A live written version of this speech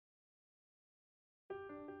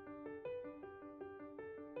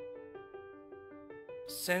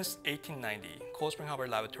Since 1890, Cold Spring Harbor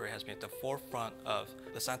Laboratory has been at the forefront of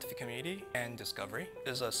the scientific community and discovery. It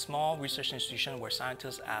is a small research institution where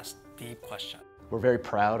scientists ask deep questions. We're very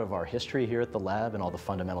proud of our history here at the lab and all the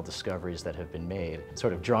fundamental discoveries that have been made,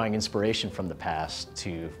 sort of drawing inspiration from the past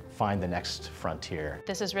to find the next frontier.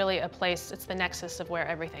 This is really a place, it's the nexus of where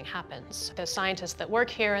everything happens. The scientists that work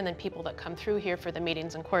here and then people that come through here for the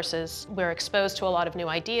meetings and courses, we're exposed to a lot of new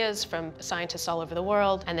ideas from scientists all over the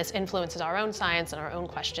world, and this influences our own science and our own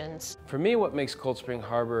questions. For me, what makes Cold Spring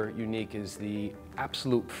Harbor unique is the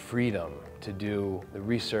absolute freedom to do the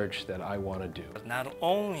research that I want to do. Not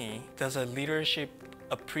only does a leadership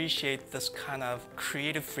appreciate this kind of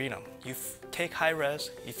creative freedom. You take high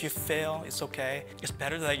risk. If you fail, it's okay. It's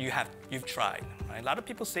better that you've tried. Right? A lot of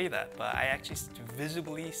people say that, but I actually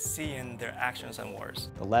visibly see in their actions and words.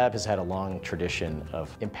 The lab has had a long tradition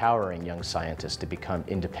of empowering young scientists to become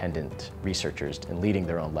independent researchers and leading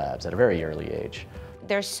their own labs at a very early age.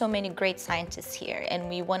 There's so many great scientists here, and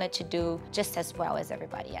we wanted to do just as well as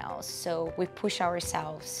everybody else. So we push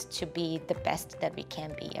ourselves to be the best that we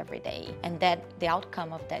can be every day, and that the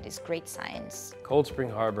outcome of that is great science. Cold Spring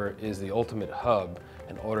Harbor is the ultimate hub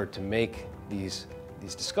in order to make these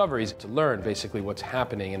discoveries, to learn basically what's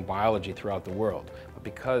happening in biology throughout the world. But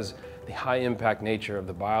because the high impact nature of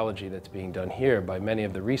the biology that's being done here by many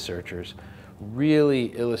of the researchers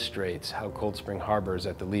really illustrates how Cold Spring Harbor is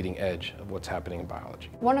at the leading edge of what's happening in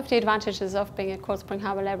biology. One of the advantages of being at Cold Spring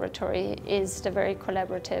Harbor Laboratory is the very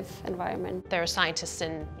collaborative environment. There are scientists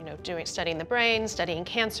in, studying the brain, studying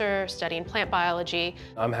cancer, studying plant biology.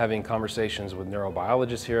 I'm having conversations with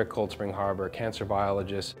neurobiologists here at Cold Spring Harbor, cancer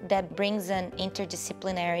biologists. That brings an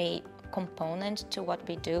interdisciplinary component to what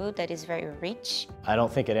we do that is very rich. I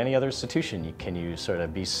don't think at any other institution can you sort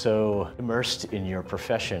of be so immersed in your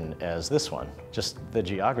profession as this one. Just the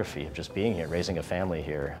geography of just being here, raising a family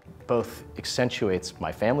here, both accentuates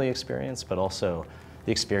my family experience, but also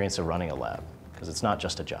the experience of running a lab, because it's not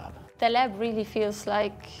just a job. The lab really feels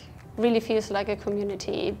like a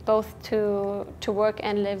community, both to work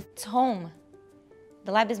and live. It's home.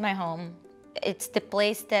 The lab is my home. It's the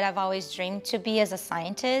place that I've always dreamed to be as a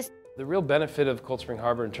scientist. The real benefit of Cold Spring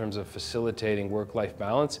Harbor in terms of facilitating work-life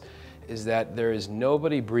balance is that there is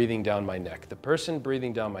nobody breathing down my neck. The person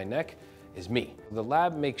breathing down my neck is me. The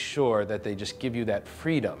lab makes sure that they just give you that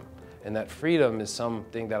freedom, and that freedom is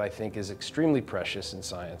something that I think is extremely precious in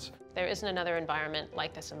science. There isn't another environment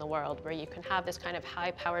like this in the world where you can have this kind of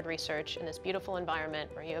high-powered research in this beautiful environment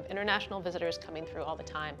where you have international visitors coming through all the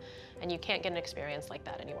time, and you can't get an experience like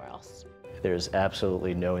that anywhere else. There's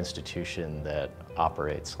absolutely no institution that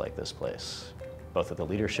operates like this place, both at the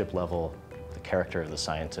leadership level, the character of the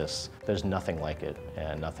scientists. There's nothing like it,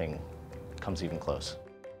 and nothing comes even close.